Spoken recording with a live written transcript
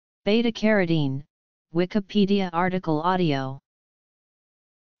Beta-carotene, Wikipedia article audio.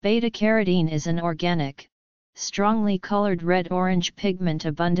 Beta-carotene is an organic, strongly colored red-orange pigment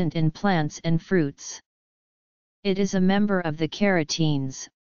abundant in plants and fruits. It is a member of the carotenes,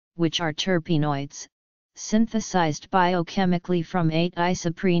 which are terpenoids, synthesized biochemically from 8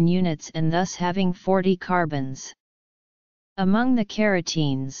 isoprene units and thus having 40 carbons. Among the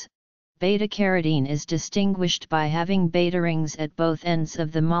carotenes, beta-carotene is distinguished by having beta rings at both ends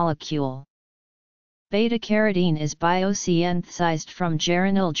of the molecule. Beta-carotene is biosynthesized from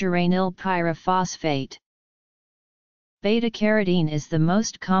geranyl pyrophosphate. Beta-carotene is the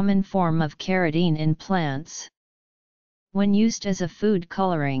most common form of carotene in plants. When used as a food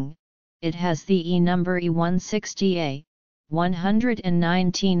coloring, it has the E number E160A,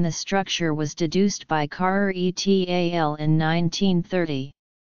 119. The structure was deduced by Carotene et al. In 1930.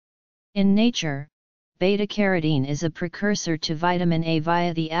 In nature, beta-carotene is a precursor to vitamin A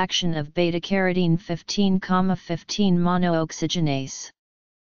via the action of beta-carotene 15,15 monooxygenase.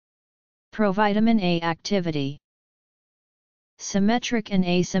 Provitamin A activity. Symmetric and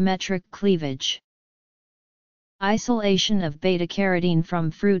asymmetric cleavage. Isolation of beta-carotene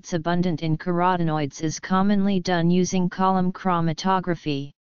from fruits abundant in carotenoids is commonly done using column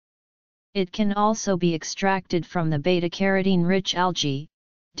chromatography. It can also be extracted from the beta-carotene-rich algae,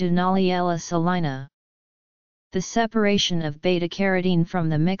 Dunaliella salina. The separation of beta-carotene from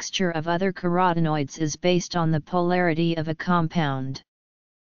the mixture of other carotenoids is based on the polarity of a compound.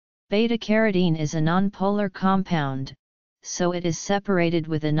 Beta-carotene is a nonpolar compound, so it is separated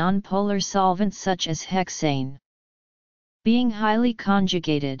with a nonpolar solvent such as hexane. Being highly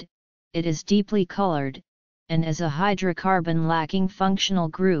conjugated, it is deeply colored, and as a hydrocarbon lacking functional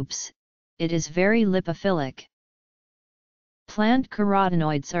groups, it is very lipophilic. Plant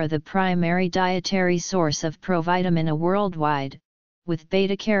carotenoids are the primary dietary source of provitamin A worldwide, with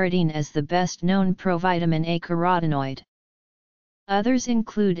beta-carotene as the best-known provitamin A carotenoid. Others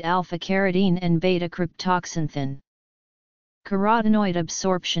include alpha-carotene and beta-cryptoxanthin. Carotenoid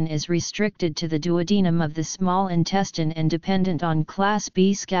absorption is restricted to the duodenum of the small intestine and dependent on class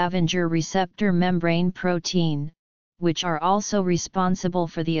B scavenger receptor membrane protein, which are also responsible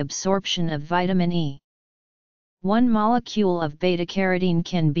for the absorption of vitamin E. One molecule of beta-carotene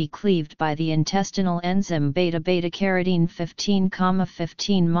can be cleaved by the intestinal enzyme beta-beta-carotene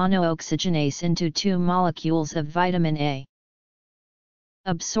 15,15 monooxygenase into 2 molecules of vitamin A.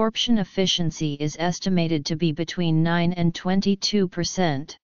 Absorption efficiency is estimated to be between 9 and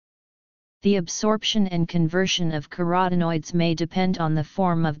 22%. The absorption and conversion of carotenoids may depend on the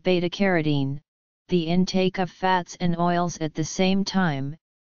form of beta-carotene, the intake of fats and oils at the same time,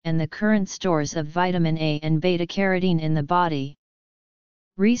 and the current stores of vitamin A and beta-carotene in the body.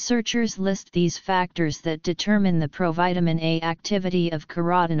 Researchers list these factors that determine the provitamin A activity of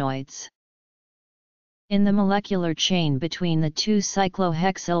carotenoids. In the molecular chain between the 2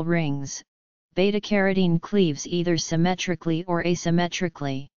 cyclohexyl rings, beta-carotene cleaves either symmetrically or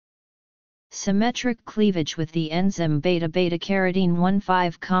asymmetrically. Symmetric cleavage with the enzyme beta-beta-carotene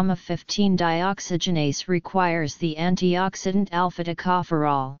 15,15 dioxygenase requires the antioxidant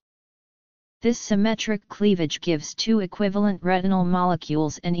alpha-tocopherol. This symmetric cleavage gives 2 equivalent retinol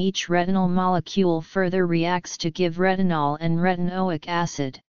molecules, and each retinol molecule further reacts to give retinol and retinoic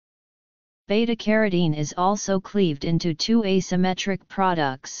acid. Beta-carotene is also cleaved into 2 asymmetric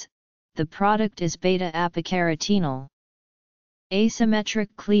products. The product is beta-apicarotenol. Asymmetric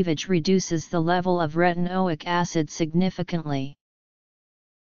cleavage reduces the level of retinoic acid significantly.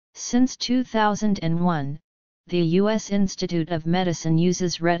 Since 2001, the U.S. Institute of Medicine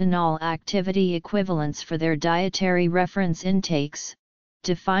uses retinol activity equivalents for their dietary reference intakes,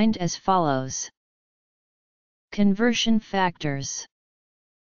 defined as follows. Conversion factors.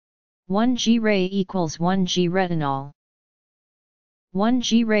 1 G-Ray equals 1 G retinol. 1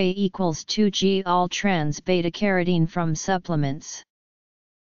 G-Ray equals 2 G all-trans beta-carotene from supplements.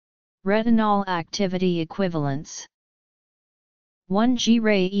 Retinol activity equivalents. 1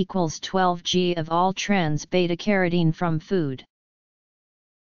 G-Ray equals 12 G of all-trans beta-carotene from food.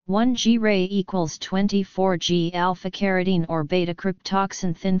 1 G-Ray equals 24 G alpha-carotene or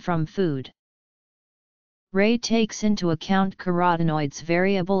beta-cryptoxanthin from food. Ray takes into account carotenoids'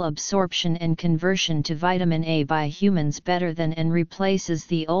 variable absorption and conversion to vitamin A by humans better than and replaces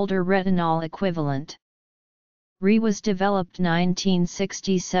the older retinol equivalent. Ray was developed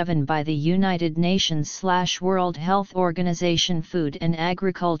 1967 by the United Nations/World Health Organization Food and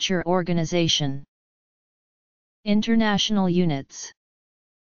Agriculture Organization. International units.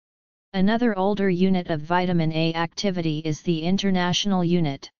 Another older unit of vitamin A activity is the international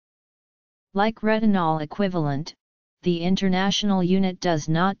unit. Like retinol equivalent, the international unit does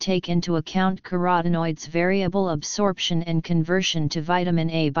not take into account carotenoids' variable absorption and conversion to vitamin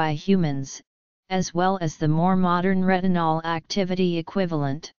A by humans, as well as the more modern retinol activity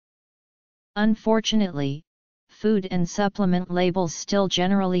equivalent. Unfortunately, food and supplement labels still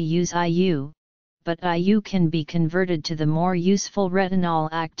generally use IU, but IU can be converted to the more useful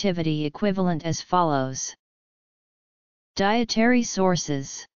retinol activity equivalent as follows. Dietary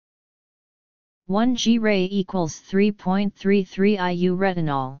sources. 1 G-Ray equals 3.33 IU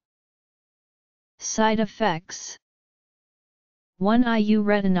retinol. Side effects. 1 IU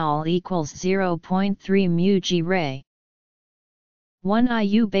retinol equals 0.3 mu G-Ray. 1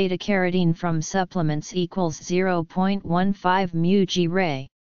 IU beta-carotene from supplements equals 0.15 mu G-Ray.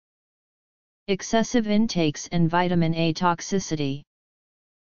 Excessive intakes and vitamin A toxicity.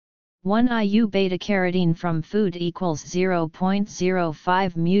 1 IU beta-carotene from food equals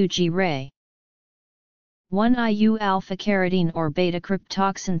 0.05 mu G-Ray. 1 IU alpha-carotene or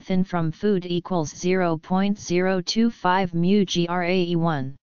beta-cryptoxanthin from food equals 0.025 mu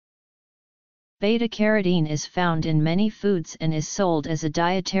G-RAE1. Beta-carotene is found in many foods and is sold as a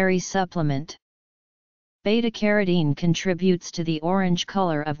dietary supplement. Beta-carotene contributes to the orange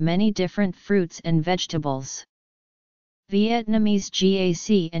color of many different fruits and vegetables. Vietnamese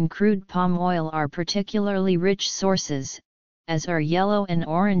GAC and crude palm oil are particularly rich sources, as are yellow and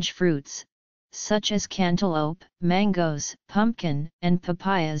orange fruits, such as cantaloupe, mangoes, pumpkin, and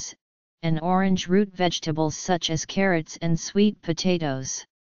papayas, and orange root vegetables such as carrots and sweet potatoes.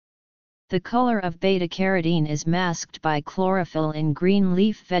 The color of beta-carotene is masked by chlorophyll in green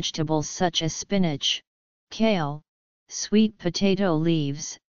leaf vegetables such as spinach, kale, sweet potato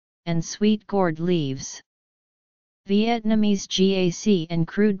leaves, and sweet gourd leaves. Vietnamese GAC and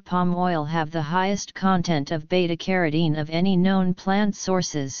crude palm oil have the highest content of beta-carotene of any known plant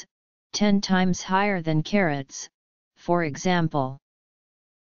sources, 10 times higher than carrots, for example.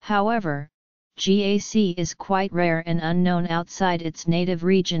 However, GAC is quite rare and unknown outside its native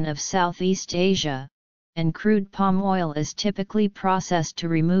region of Southeast Asia, and crude palm oil is typically processed to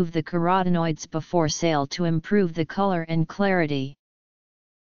remove the carotenoids before sale to improve the color and clarity.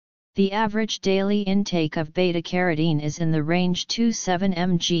 The average daily intake of beta-carotene is in the range 2-7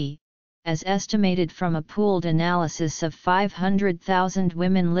 mg, as estimated from a pooled analysis of 500,000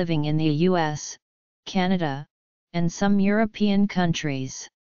 women living in the US, Canada, and some European countries.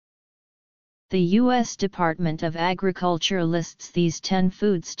 The U.S. Department of Agriculture lists these 10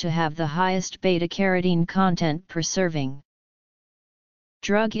 foods to have the highest beta-carotene content per serving.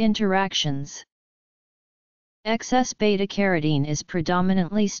 Drug interactions. Excess beta-carotene is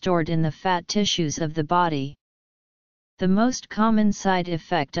predominantly stored in the fat tissues of the body. The most common side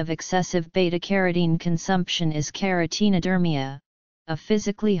effect of excessive beta-carotene consumption is carotenodermia, a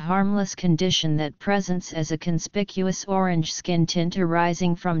physically harmless condition that presents as a conspicuous orange skin tint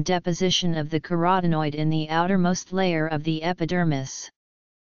arising from deposition of the carotenoid in the outermost layer of the epidermis.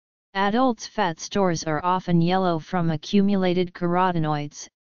 Adults' fat stores are often yellow from accumulated carotenoids,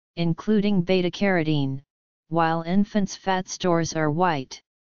 including beta-carotene, while infants' fat stores are white.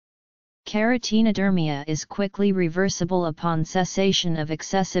 Carotenodermia is quickly reversible upon cessation of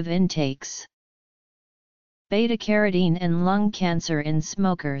excessive intakes. Beta-carotene and lung cancer in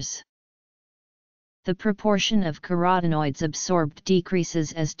smokers. The proportion of carotenoids absorbed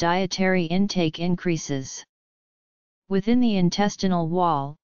decreases as dietary intake increases. Within the intestinal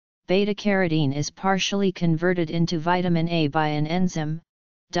wall, beta-carotene is partially converted into vitamin A by an enzyme,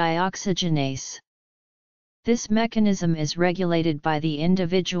 dioxygenase. This mechanism is regulated by the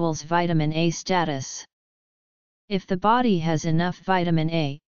individual's vitamin A status. If the body has enough vitamin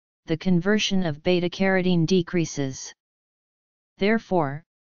A, the conversion of beta-carotene decreases. Therefore,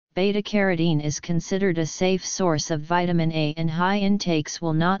 beta-carotene is considered a safe source of vitamin A and high intakes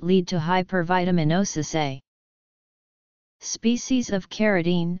will not lead to hypervitaminosis A. Species of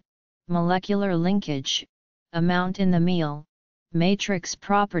carotene, molecular linkage, amount in the meal, matrix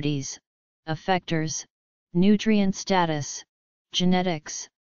properties, effectors, nutrient status, genetics,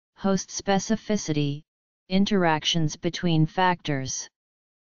 host specificity, interactions between factors.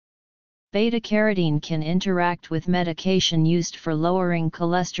 Beta-carotene can interact with medication used for lowering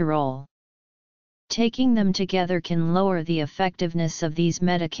cholesterol. Taking them together can lower the effectiveness of these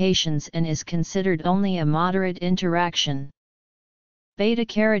medications and is considered only a moderate interaction.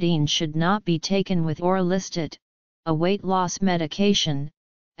 Beta-carotene should not be taken with Orlistat, a weight loss medication,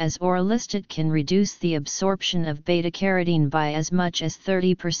 as Orlistat can reduce the absorption of beta-carotene by as much as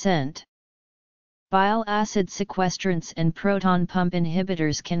 30%. Bile acid sequestrants and proton pump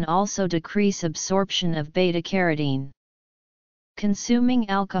inhibitors can also decrease absorption of beta-carotene. Consuming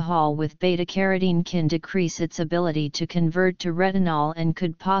alcohol with beta-carotene can decrease its ability to convert to retinol and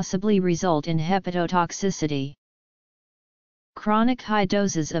could possibly result in hepatotoxicity. Chronic high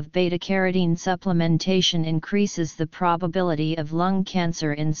doses of beta-carotene supplementation increases the probability of lung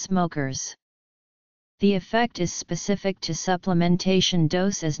cancer in smokers. The effect is specific to supplementation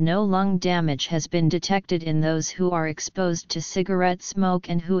dose, as no lung damage has been detected in those who are exposed to cigarette smoke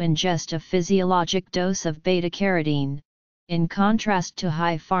and who ingest a physiologic dose of beta-carotene, in contrast to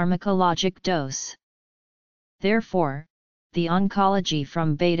high pharmacologic dose. Therefore, the oncology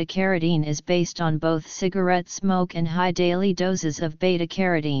from beta-carotene is based on both cigarette smoke and high daily doses of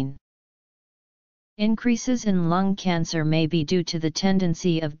beta-carotene. Increases in lung cancer may be due to the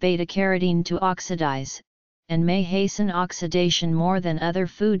tendency of beta-carotene to oxidize, and may hasten oxidation more than other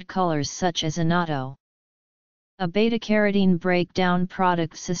food colors such as annatto. A beta-carotene breakdown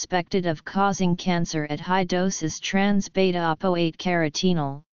product suspected of causing cancer at high doses trans-beta-apo-8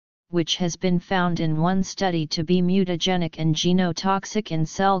 carotenyl, which has been found in one study to be mutagenic and genotoxic in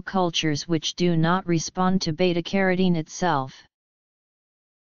cell cultures which do not respond to beta-carotene itself.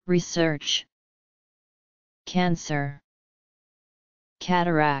 Research. Cancer.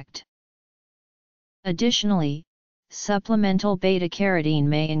 Cataract. Additionally, supplemental beta-carotene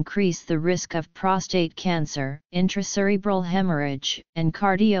may increase the risk of prostate cancer, intracerebral hemorrhage, and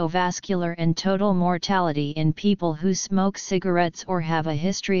cardiovascular and total mortality in people who smoke cigarettes or have a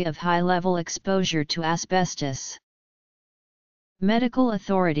history of high-level exposure to asbestos. Medical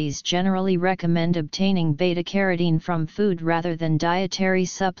authorities generally recommend obtaining beta-carotene from food rather than dietary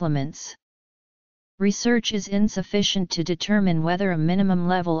supplements. Research is insufficient to determine whether a minimum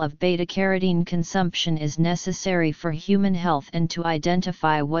level of beta-carotene consumption is necessary for human health and to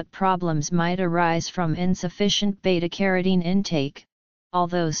identify what problems might arise from insufficient beta-carotene intake,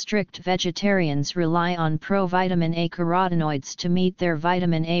 although strict vegetarians rely on provitamin A carotenoids to meet their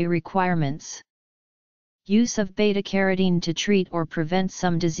vitamin A requirements. Use of beta-carotene to treat or prevent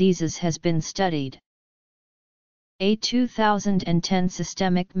some diseases has been studied. A 2010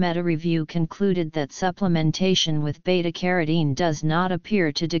 systemic meta-review concluded that supplementation with beta-carotene does not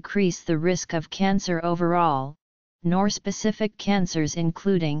appear to decrease the risk of cancer overall, nor specific cancers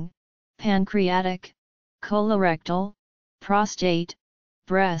including pancreatic, colorectal, prostate,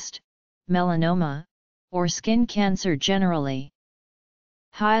 breast, melanoma, or skin cancer generally.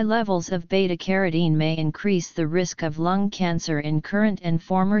 High levels of beta-carotene may increase the risk of lung cancer in current and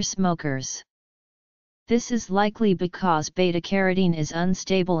former smokers. This is likely because beta-carotene is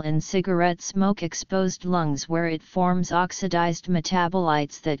unstable in cigarette smoke-exposed lungs, where it forms oxidized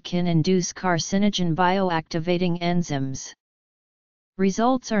metabolites that can induce carcinogen bioactivating enzymes.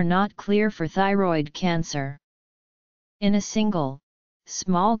 Results are not clear for thyroid cancer. In a single,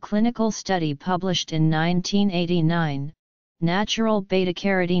 small clinical study published in 1989, natural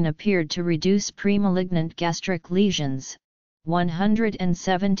beta-carotene appeared to reduce premalignant gastric lesions,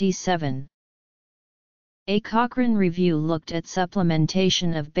 177. A Cochrane review looked at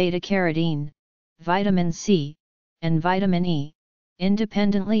supplementation of beta-carotene, vitamin C, and vitamin E,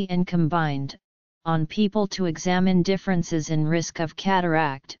 independently and combined, on people to examine differences in risk of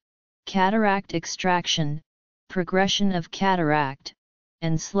cataract, cataract extraction, progression of cataract,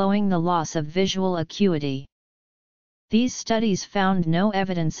 and slowing the loss of visual acuity. These studies found no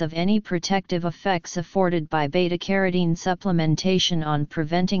evidence of any protective effects afforded by beta-carotene supplementation on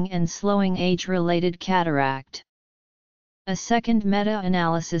preventing and slowing age-related cataract. A second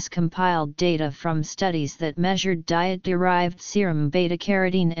meta-analysis compiled data from studies that measured diet-derived serum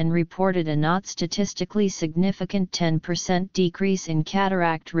beta-carotene and reported a not statistically significant 10% decrease in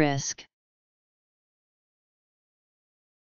cataract risk.